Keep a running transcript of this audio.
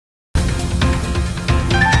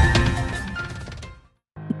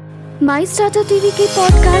My startup TV के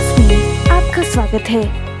podcast में आपका स्वागत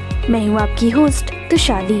है। मैं हूँ आपकी होस्ट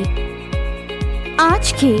तुषाली।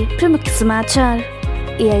 आज के प्रमुख समाचार।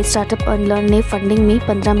 एआई स्टार्टअप अनलर ने फंडिंग में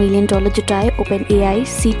 $15 मिलियन जुटाए। ओपनएआई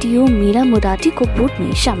सीटीओ मीरा मुराटी को बोर्ड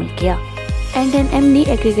में शामिल किया। एंड ने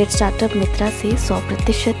एग्रीगेट स्टार्टअप मित्रा से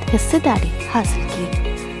 100% हिस्सेदारी हासिल की।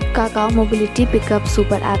 Kakao mobility pickup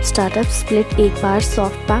super app startup split एक बार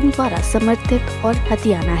सॉफ्टबैंक द्वारा समर्थित और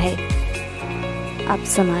हथियाना है। अब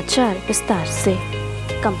समाचार विस्तार से।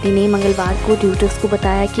 कंपनी ने मंगलवार को ट्यूटर्स को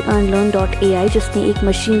बताया कि न.एआई, जिसने एक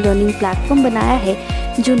मशीन लर्निंग प्लेटफॉर्म बनाया है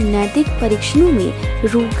जो नैतिक परीक्षणों में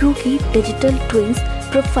रोगियों की डिजिटल ट्विन्स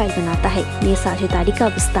प्रोफाइल बनाता है, ने साझेदारी का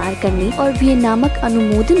विस्तार करने और विनियामक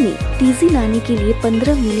अनुमोदन में तेजी लाने के लिए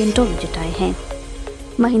 $15 मिलियन जुटाए हैं।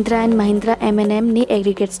 महिंद्रा एंड महिंद्रा ने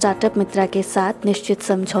एग्रीगेट स्टार्टअप मित्रा के साथ निश्चित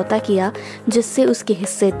समझौता किया, जिससे उसकी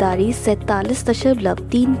हिस्सेदारी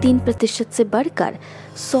 47.33% से बढ़कर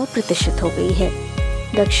 100% हो गई है।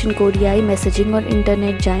 दक्षिण कोरियाई मैसेजिंग और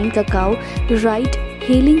internet giant cacao ride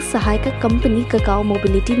hailing सहायक कंपनी काकाओ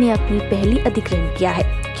मोबिलिटी ने अपनी पहली अधिग्रहण किया है,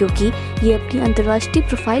 क्योंकि ये अपनी अंतर्राष्ट्रीय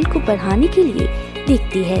प्रोफाइल को बढ़ाने के लिए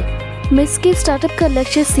देखती है। मिस के स्टार्टअप का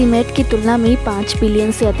लक्ष्य सीमेंट की तुलना में 5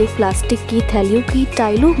 बिलियन से अधिक प्लास्टिक की थैलियों की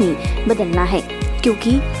टाइलों में बदलना है, क्योंकि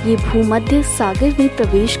ये भूमध्य सागर में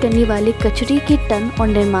प्रवेश करने वाले कचरे के टन और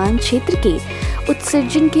निर्माण क्षेत्र के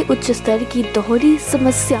उत्सर्जन के उच्च स्तर की दोहरी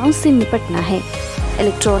समस्याओं से निपटना है।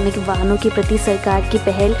 इलेक्ट्रॉनिक वाहनों के प्रति सरकार की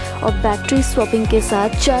पहल और बैटरी स्वैपिंग के साथ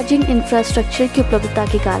चार्जिंग इंफ्रास्ट्रक्चर की उपलब्धता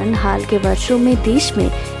के कारण हाल के वर्षों में देश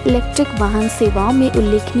में इलेक्ट्रिक वाहन सेवाओं में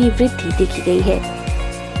उल्लेखनीय वृद्धि देखी गई है।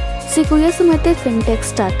 सिकोया समर्थित फिनटेक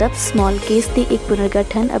स्टार्टअप स्मॉल केस ने एक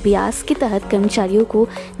पुनर्गठन अभ्यास के तहत कर्मचारियों को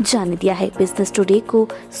जाने दिया है। बिजनेस टुडे को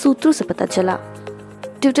सूत्रों से पता चला।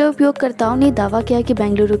 ट्विटर उपयोगकर्ताओं ने दावा किया कि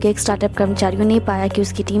बेंगलुरु के एक स्टार्टअप कर्मचारियों ने पाया कि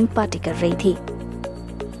उसकी टीम पार्टी कर रही थी।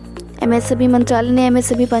 एमएसएमई मंत्रालय ने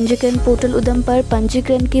एमएसएमई पंजीकरण पोर्टल उद्यम पर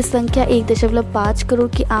पंजीकरण की संख्या 1.5 करोड़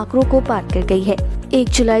के आंकड़ों को पार कर गई है। 1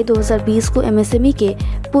 जुलाई 2020 को एमएसएमई के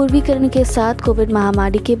पूर्वीकरण के साथ कोविड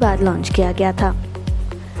महामारी के बाद लॉन्च किया गया था।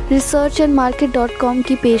 researchandmarket.com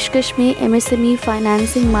की पेशकश में MSME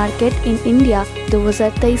financing market in India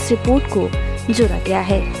 2023 report को जोड़ा गया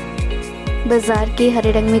है। बाजार के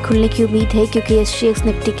हरे रंग में खुलने की उम्मीद है, क्योंकि एसजीएक्स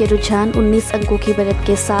निफ्टी के रुझान 19 अंकों की बढ़त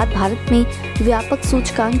के साथ भारत में व्यापक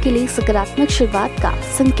सूचकांक के लिए सकारात्मक शुरुआत का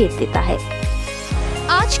संकेत देता है।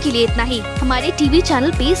 आज के लिए इतना ही। हमारे टीवी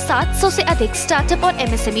चैनल पे 700 से अधिक स्टार्टअप और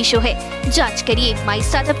एमएसएमई शो है। जांच करिए। माई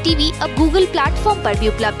स्टार्टअप टीवी अब गूगल प्लेटफॉर्म पर भी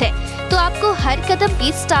उपलब्ध है, तो आपको हर कदम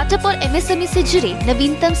पे स्टार्टअप और एमएसएमई से जुड़े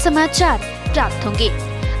नवीनतम समाचार प्राप्त होंगे।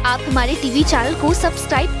 आप हमारे टीवी चैनल को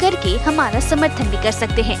सब्सक्राइब करके हमारा समर्थन भी कर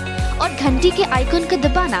सकते हैं और घंटी के आइकन को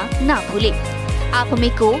दबाना ना भूलें। आप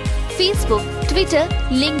हमें को फेसबुक, ट्विटर,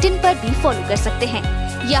 लिंक्डइन पर भी फॉलो कर सकते हैं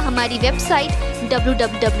या हमारी वेबसाइट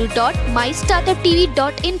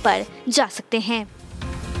www.mystartuptv.in पर जा सकते हैं।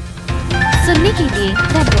 सुनने के लिए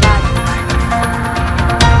धन्यवाद।